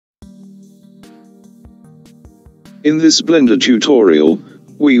In this Blender tutorial,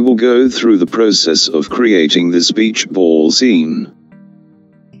 we will go through the process of creating this beach ball scene.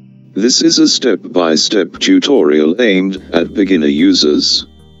 This is a step-by-step tutorial aimed at beginner users.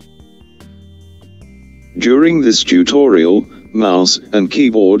 During this tutorial, mouse and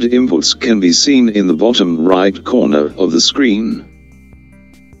keyboard inputs can be seen in the bottom right corner of the screen.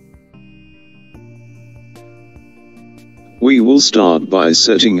 We will start by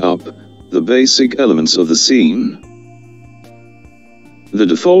setting up the basic elements of the scene. The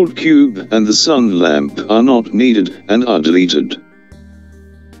default cube and the sun lamp are not needed and are deleted.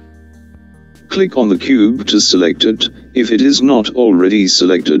 Click on the cube to select it, if it is not already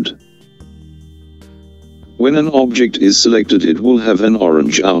selected. When an object is selected, it will have an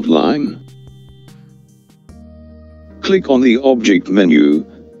orange outline. Click on the object menu,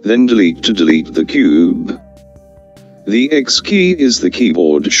 then delete to delete the cube. The X key is the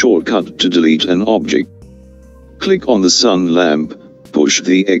keyboard shortcut to delete an object. Click on the sun lamp, push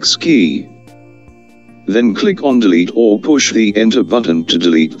the X key. Then click on delete or push the enter button to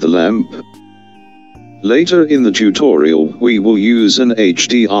delete the lamp. Later in the tutorial, we will use an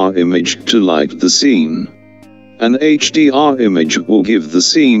HDR image to light the scene. An HDR image will give the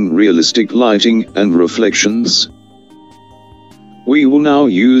scene realistic lighting and reflections. We will now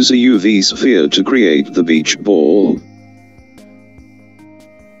use a UV sphere to create the beach ball.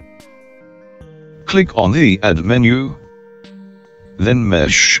 Click on the Add menu, then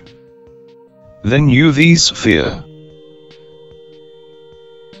Mesh, then UV sphere.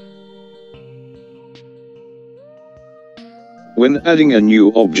 When adding a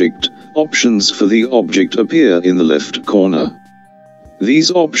new object, options for the object appear in the left corner.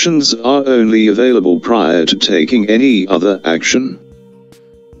 These options are only available prior to taking any other action.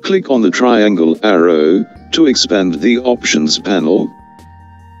 Click on the triangle arrow to expand the options panel.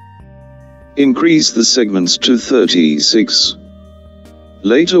 Increase the segments to 36.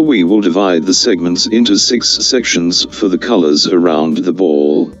 Later we will divide the segments into 6 sections for the colors around the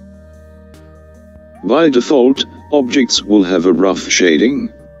ball. By default, objects will have a rough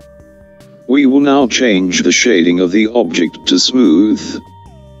shading. We will now change the shading of the object to smooth.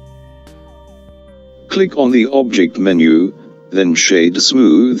 Click on the object menu, then Shade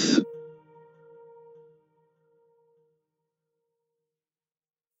Smooth.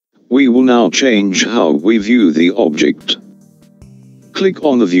 We will now change how we view the object. Click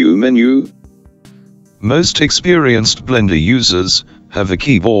on the View menu. Most experienced Blender users have a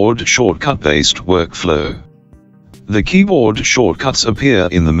keyboard shortcut-based workflow. The keyboard shortcuts appear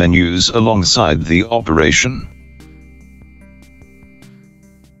in the menus alongside the operation.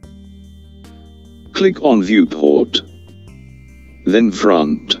 Click on Viewport, then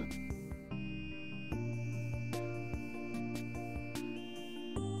Front.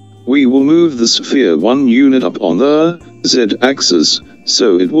 We will move the sphere 1 unit up on the Z-axis,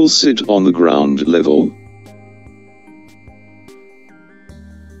 so it will sit on the ground level.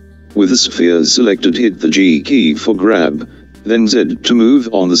 With the sphere selected, hit the G key for grab, then Z to move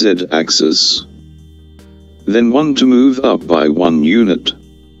on the Z-axis. Then 1 to move up by 1 unit.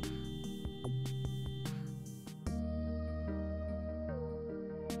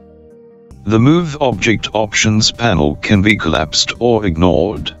 The Move Object Options panel can be collapsed or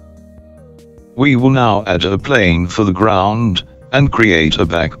ignored. We will now add a plane for the ground, and create a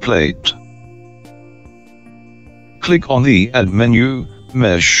backplate. Click on the Add menu,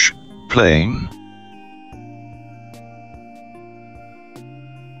 Mesh, Plane.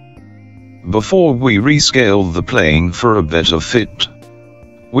 Before we rescale the plane for a better fit,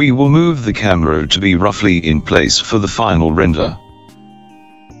 we will move the camera to be roughly in place for the final render.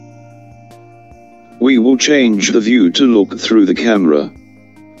 We will change the view to look through the camera.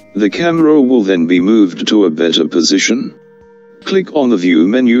 The camera will then be moved to a better position. Click on the View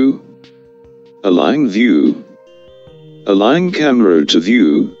menu. Align View. Align camera to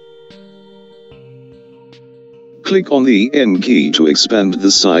view. Click on the N key to expand the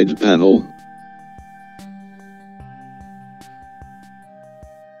side panel.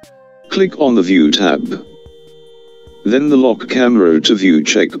 Click on the View tab. Then the Lock Camera to View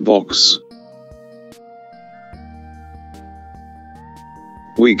checkbox.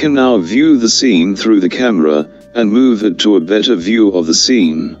 We can now view the scene through the camera, and move it to a better view of the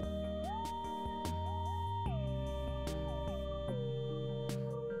scene.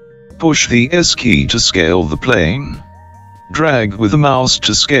 Push the S key to scale the plane. Drag with the mouse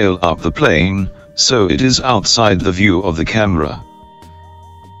to scale up the plane, so it is outside the view of the camera.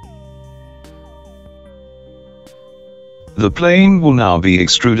 The plane will now be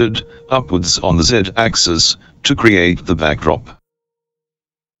extruded upwards on the Z-axis to create the backdrop.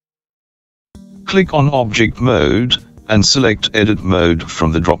 Click on Object Mode, and select Edit Mode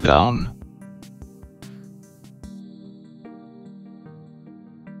from the drop-down.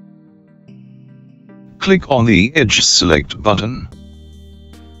 Click on the Edge Select button.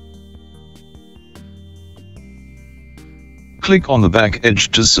 Click on the back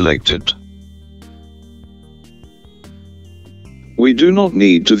edge to select it. We do not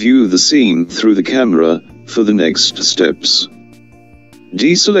need to view the scene through the camera for the next steps.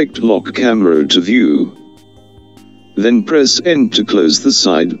 Deselect Lock Camera to view. Then press N to close the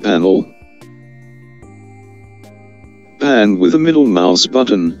side panel. Pan with the middle mouse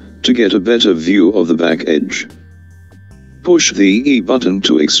button to get a better view of the back edge. Push the E button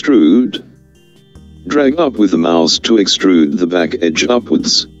to extrude. Drag up with the mouse to extrude the back edge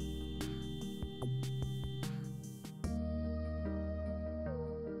upwards.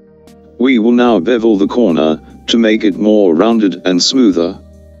 We will now bevel the corner to make it more rounded and smoother.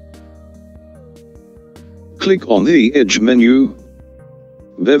 Click on the Edge menu.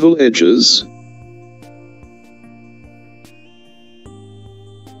 Bevel Edges.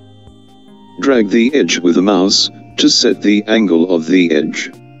 Drag the edge with the mouse to set the angle of the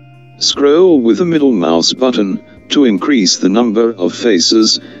edge. Scroll with the middle mouse button to increase the number of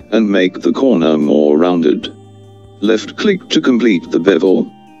faces and make the corner more rounded. Left click to complete the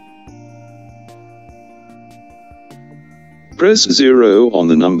bevel. Press 0 on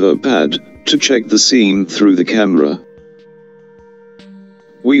the number pad to check the scene through the camera.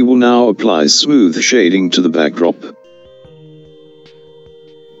 We will now apply smooth shading to the backdrop.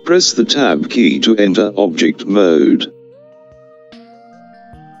 Press the Tab key to enter Object Mode.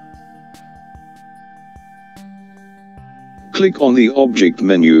 Click on the Object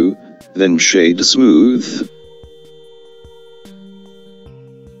menu, then Shade Smooth.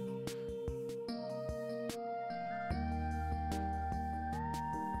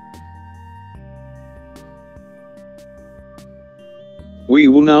 We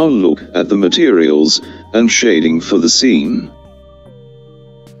will now look at the materials and shading for the scene.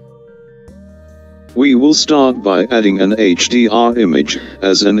 We will start by adding an HDR image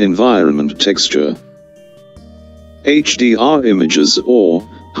as an environment texture. HDR images or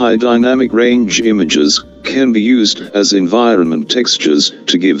high dynamic range images can be used as environment textures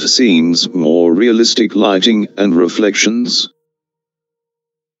to give scenes more realistic lighting and reflections.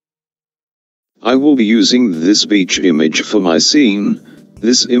 I will be using this beach image for my scene.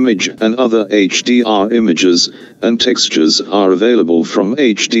 This image and other HDR images and textures are available from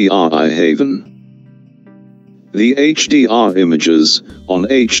HDR Haven. The HDR images on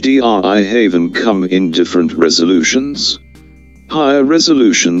HDR Haven come in different resolutions. Higher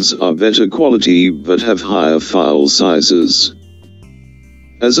resolutions are better quality but have higher file sizes.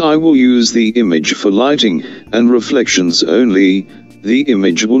 As I will use the image for lighting and reflections only, the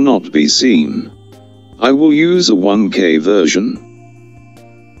image will not be seen. I will use a 1K version.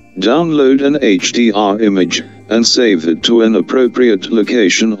 Download an HDR image and save it to an appropriate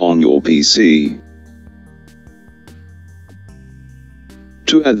location on your PC.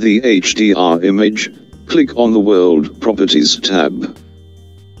 To add the HDR image, click on the World Properties tab.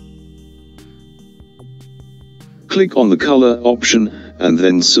 Click on the Color option and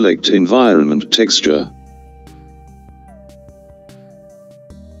then select Environment Texture.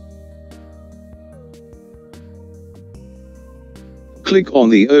 Click on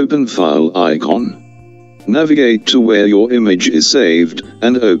the Open File icon. Navigate to where your image is saved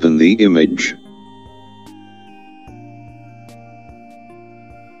and open the image.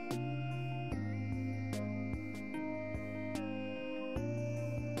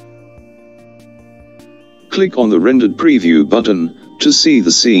 Click on the Rendered Preview button to see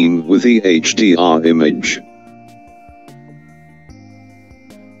the scene with the HDR image.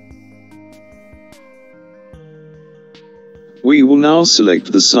 We will now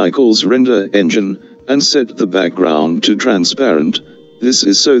select the Cycles Render Engine and set the background to transparent. This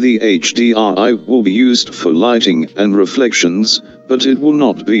is so the HDRI will be used for lighting and reflections, but it will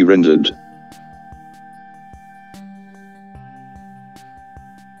not be rendered.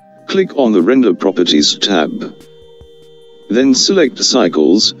 Click on the Render Properties tab. Then select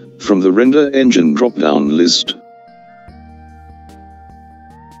Cycles from the Render Engine drop-down list.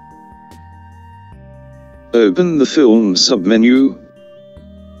 Open the Film submenu.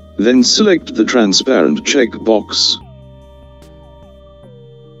 Then select the Transparent checkbox.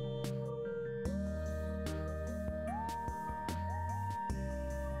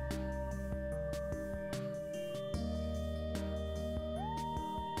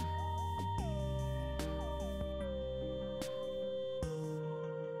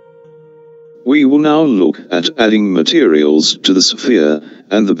 We will now look at adding materials to the sphere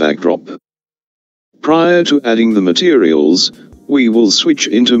and the backdrop. Prior to adding the materials, we will switch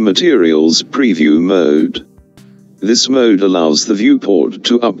into Materials Preview mode. This mode allows the viewport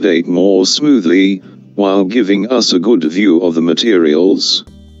to update more smoothly, while giving us a good view of the materials.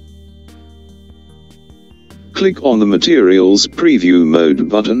 Click on the Materials Preview Mode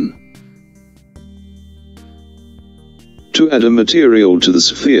button. To add a material to the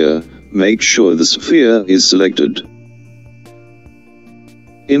sphere, make sure the sphere is selected.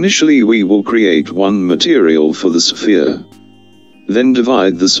 Initially we will create one material for the sphere. Then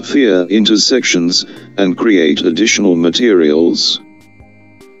divide the sphere into sections, and create additional materials.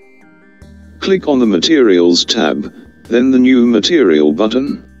 Click on the Materials tab, then the New Material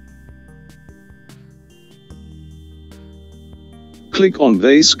button. Click on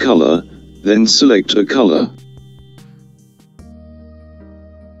Base Color, then select a color.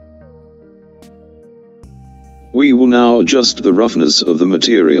 We will now adjust the roughness of the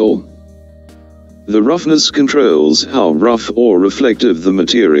material. The roughness controls how rough or reflective the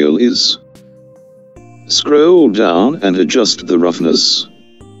material is. Scroll down and adjust the roughness.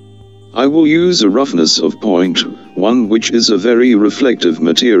 I will use a roughness of 0.1, which is a very reflective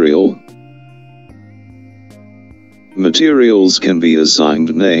material. Materials can be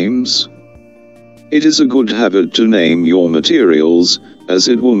assigned names. It is a good habit to name your materials, as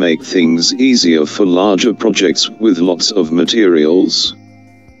it will make things easier for larger projects with lots of materials.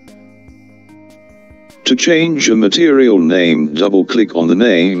 To change a material name, double-click on the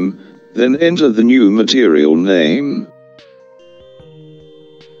name, then enter the new material name.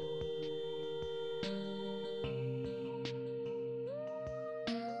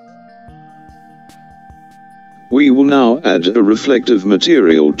 We will now add a reflective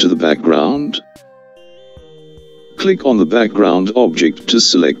material to the background. Click on the background object to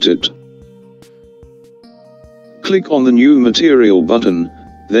select it. Click on the New Material button,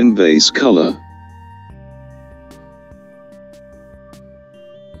 then Base Color.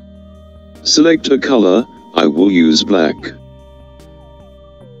 Select a color, I will use black.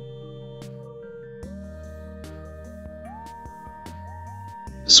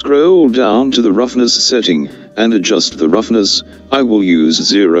 Scroll down to the roughness setting, and adjust the roughness, I will use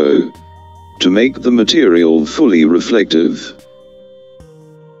 0. To make the material fully reflective.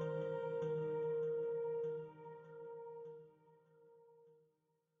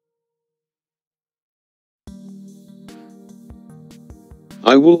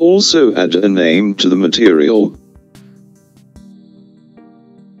 I will also add a name to the material.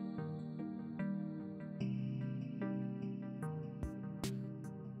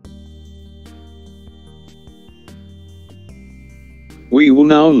 We will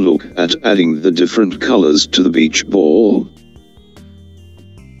now look at adding the different colors to the beach ball.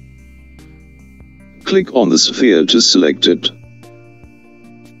 Click on the sphere to select it.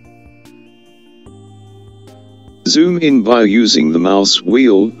 Zoom in by using the mouse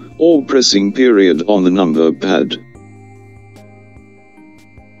wheel, or pressing period on the number pad.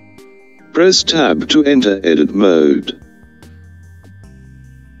 Press Tab to enter edit mode.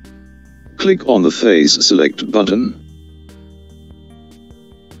 Click on the Face Select button.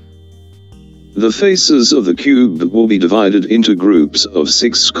 The faces of the cube will be divided into groups of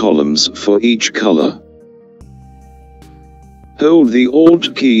 6 columns for each color. Hold the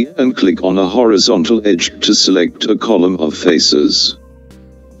Alt key and click on a horizontal edge to select a column of faces.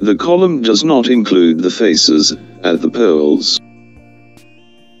 The column does not include the faces at the poles.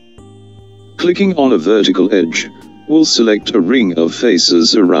 Clicking on a vertical edge will select a ring of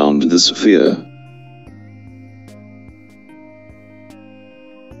faces around the sphere.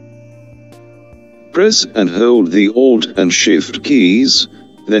 Press and hold the Alt and Shift keys,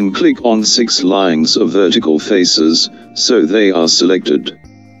 then click on 6 lines of vertical faces, so they are selected.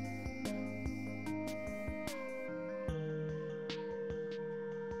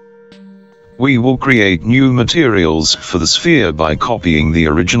 We will create new materials for the sphere by copying the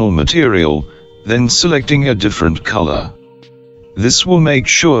original material, then selecting a different color. This will make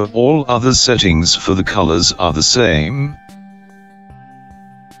sure all other settings for the colors are the same.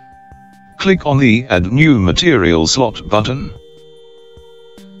 Click on the Add New Material slot button.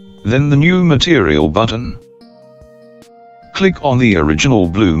 Then the New Material button. Click on the original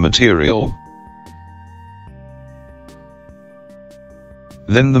blue material.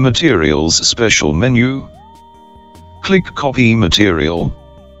 Then the Materials Special menu. Click Copy Material.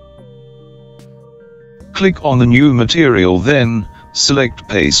 Click on the new material, then select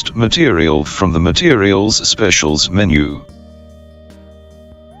Paste Material from the Materials Specials menu.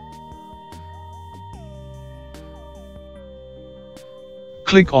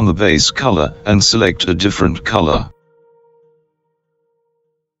 Click on the base color and select a different color.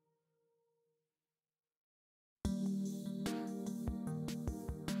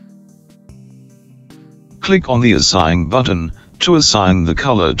 Click on the Assign button to assign the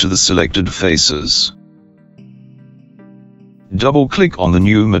color to the selected faces. Double-click on the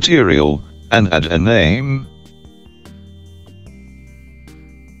new material and add a name.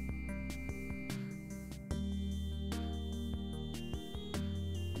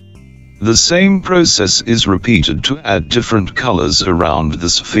 The same process is repeated to add different colors around the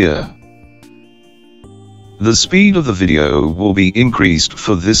sphere. The speed of the video will be increased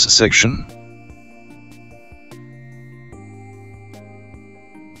for this section.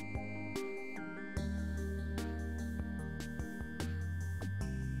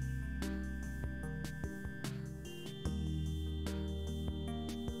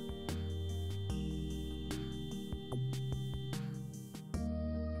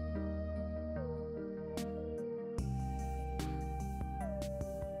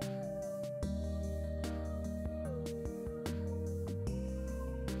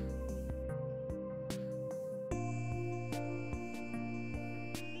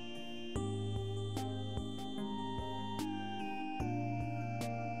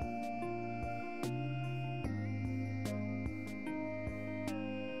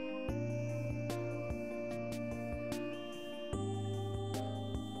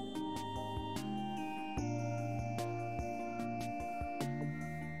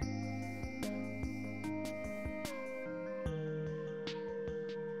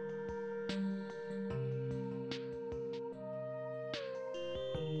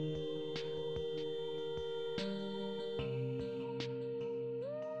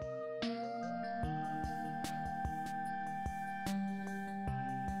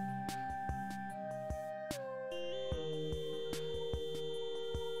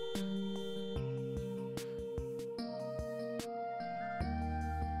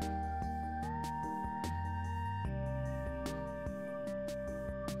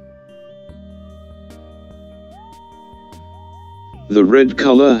 The red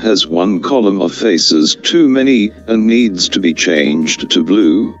color has one column of faces too many and needs to be changed to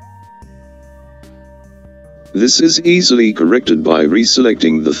blue. This is easily corrected by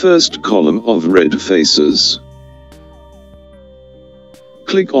reselecting the first column of red faces.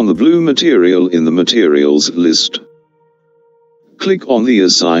 Click on the blue material in the materials list. Click on the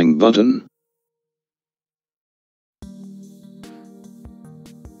Assign button.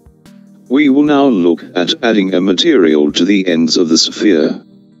 We will now look at adding a material to the ends of the sphere.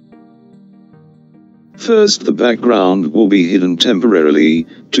 First, the background will be hidden temporarily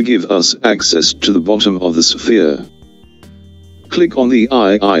to give us access to the bottom of the sphere. Click on the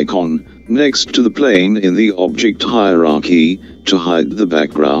eye icon next to the plane in the object hierarchy to hide the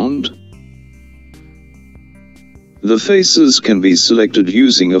background. The faces can be selected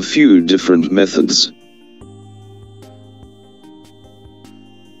using a few different methods.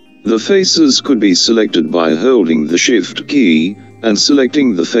 The faces could be selected by holding the Shift key and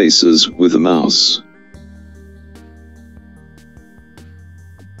selecting the faces with the mouse.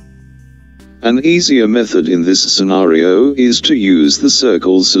 An easier method in this scenario is to use the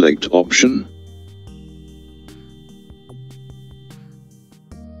Circle Select option.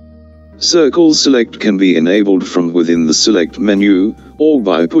 Circle Select can be enabled from within the Select menu or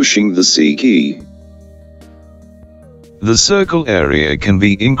by pushing the C key. The circle area can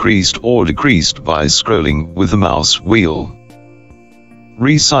be increased or decreased by scrolling with the mouse wheel.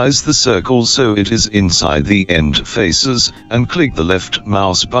 Resize the circle so it is inside the end faces and click the left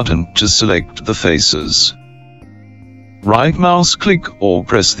mouse button to select the faces. Right mouse click or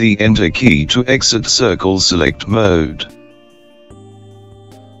press the Enter key to exit Circle Select mode.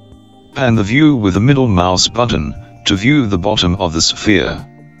 Pan the view with the middle mouse button to view the bottom of the sphere.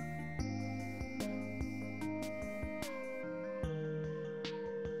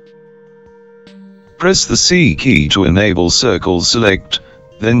 Press the C key to enable Circle Select,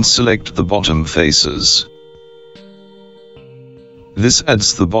 then select the bottom faces. This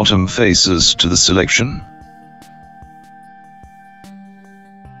adds the bottom faces to the selection.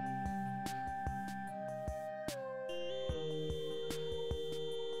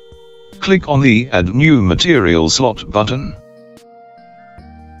 Click on the Add New Material slot button.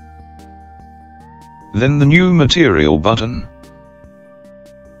 Then the New Material button.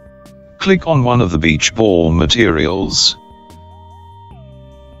 Click on one of the beach ball materials.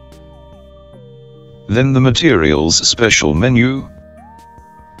 Then the Materials Special menu.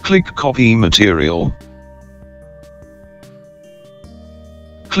 Click Copy Material.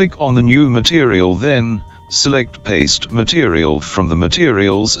 Click on the new material, then select Paste Material from the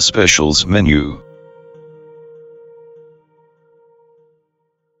Materials Specials menu.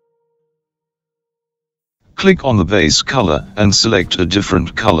 Click on the base color and select a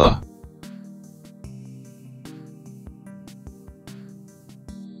different color.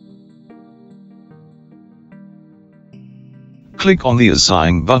 Click on the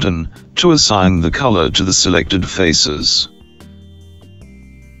Assign button to assign the color to the selected faces.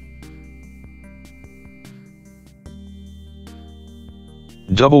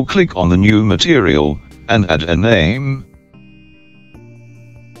 Double-click on the new material and add a name.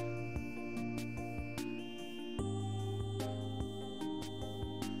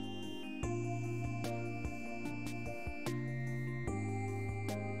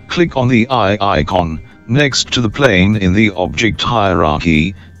 Click on the eye icon next to the plane in the object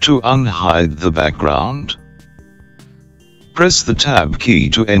hierarchy to unhide the background. Press the Tab key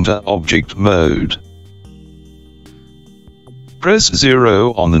to enter object mode. Press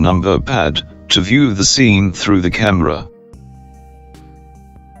 0 on the number pad to view the scene through the camera.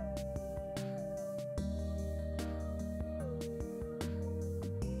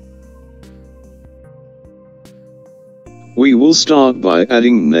 We will start by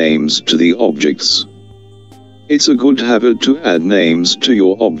adding names to the objects. It's a good habit to add names to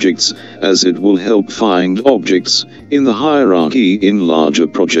your objects, as it will help find objects in the hierarchy in larger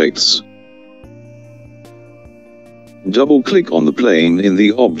projects. Double-click on the plane in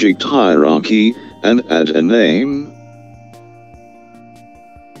the object hierarchy and add a name.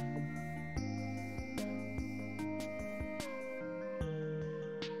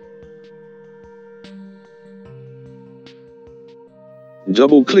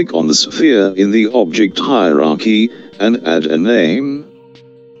 Double-click on the sphere in the object hierarchy and add a name.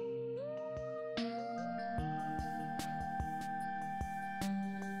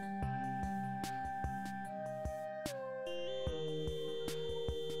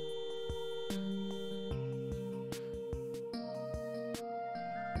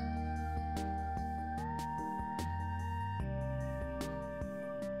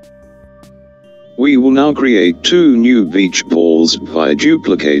 We will now create 2 new beach balls by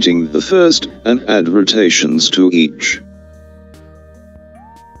duplicating the first and add rotations to each.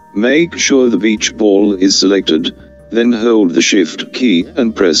 Make sure the beach ball is selected, then hold the Shift key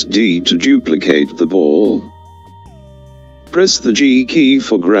and press D to duplicate the ball. Press the G key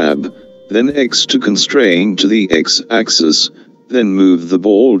for grab, then X to constrain to the X-axis, then move the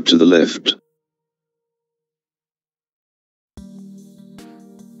ball to the left.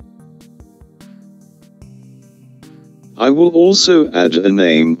 I will also add a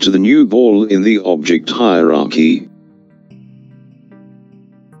name to the new ball in the object hierarchy.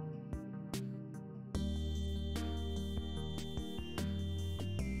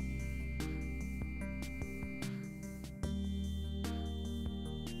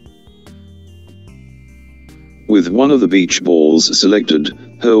 With one of the beach balls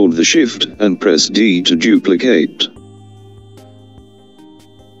selected, hold the Shift and press D to duplicate.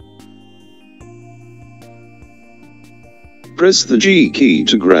 Press the G key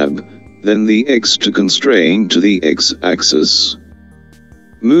to grab, then the X to constrain to the X-axis.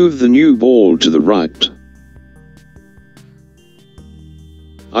 Move the new ball to the right.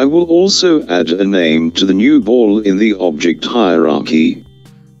 I will also add a name to the new ball in the object hierarchy.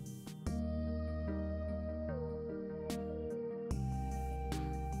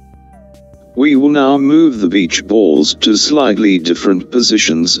 We will now move the beach balls to slightly different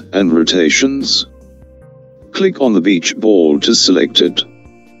positions and rotations. Click on the beach ball to select it.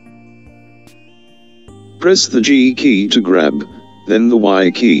 Press the G key to grab, then the Y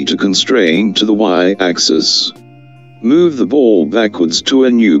key to constrain to the Y-axis. Move the ball backwards to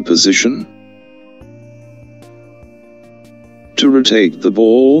a new position. To rotate the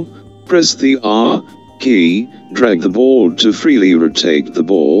ball, press the R key, drag the ball to freely rotate the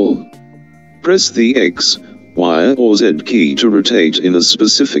ball. Press the X, Y or Z key to rotate in a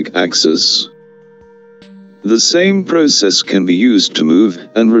specific axis. The same process can be used to move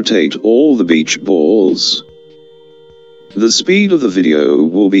and rotate all the beach balls. The speed of the video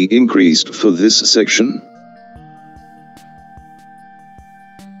will be increased for this section.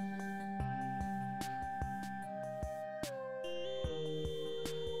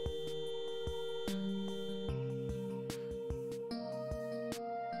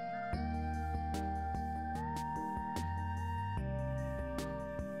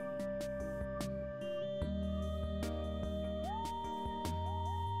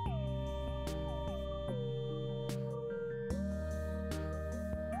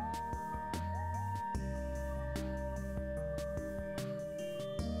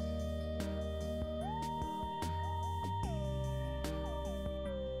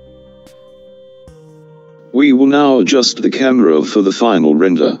 We will now adjust the camera for the final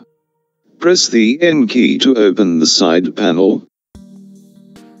render. Press the N key to open the side panel.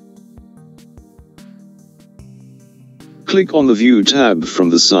 Click on the View tab from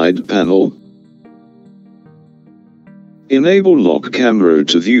the side panel. Enable lock camera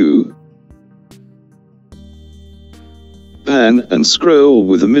to view. Pan and scroll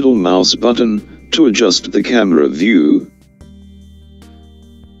with the middle mouse button to adjust the camera view.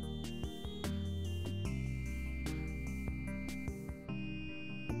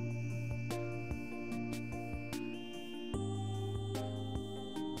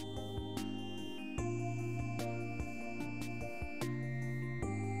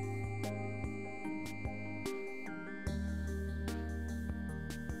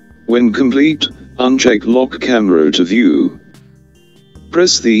 When complete, uncheck lock camera to view.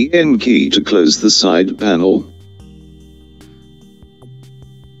 Press the N key to close the side panel.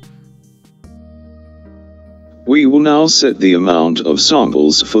 We will now set the amount of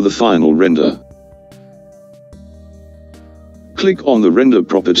samples for the final render. Click on the Render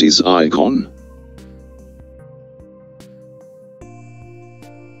Properties icon.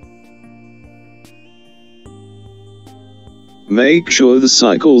 Make sure the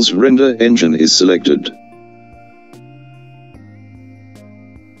Cycles render engine is selected.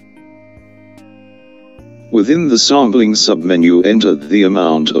 Within the sampling submenu, enter the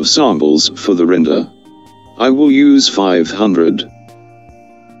amount of samples for the render. I will use 500.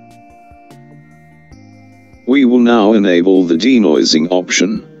 We will now enable the denoising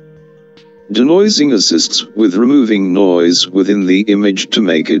option. Denoising assists with removing noise within the image to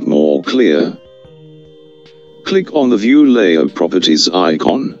make it more clear. Click on the View Layer Properties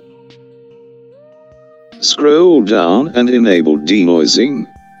icon. Scroll down and enable denoising.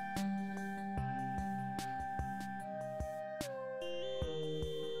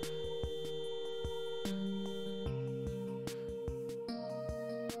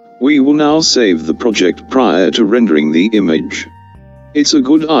 We will now save the project prior to rendering the image. It's a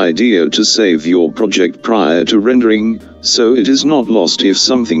good idea to save your project prior to rendering, so it is not lost if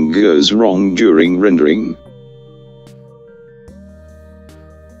something goes wrong during rendering.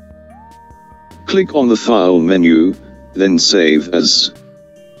 Click on the File menu, then Save As.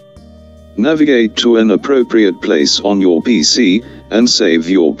 Navigate to an appropriate place on your PC, and save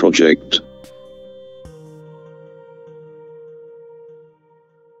your project.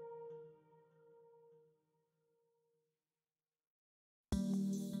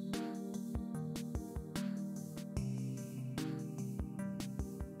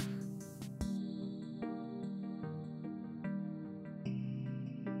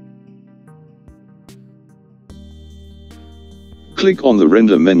 Click on the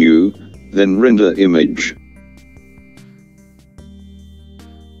Render menu, then Render Image.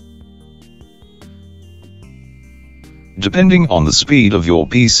 Depending on the speed of your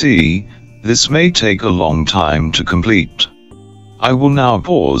PC, this may take a long time to complete. I will now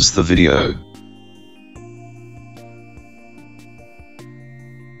pause the video.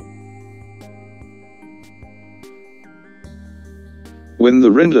 When the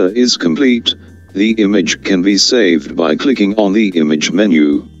render is complete, the image can be saved by clicking on the Image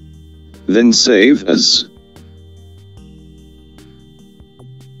menu. Then Save As.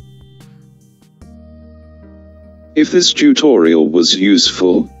 If this tutorial was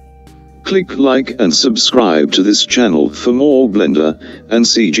useful, click like and subscribe to this channel for more Blender and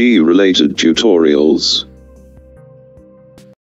CG related tutorials.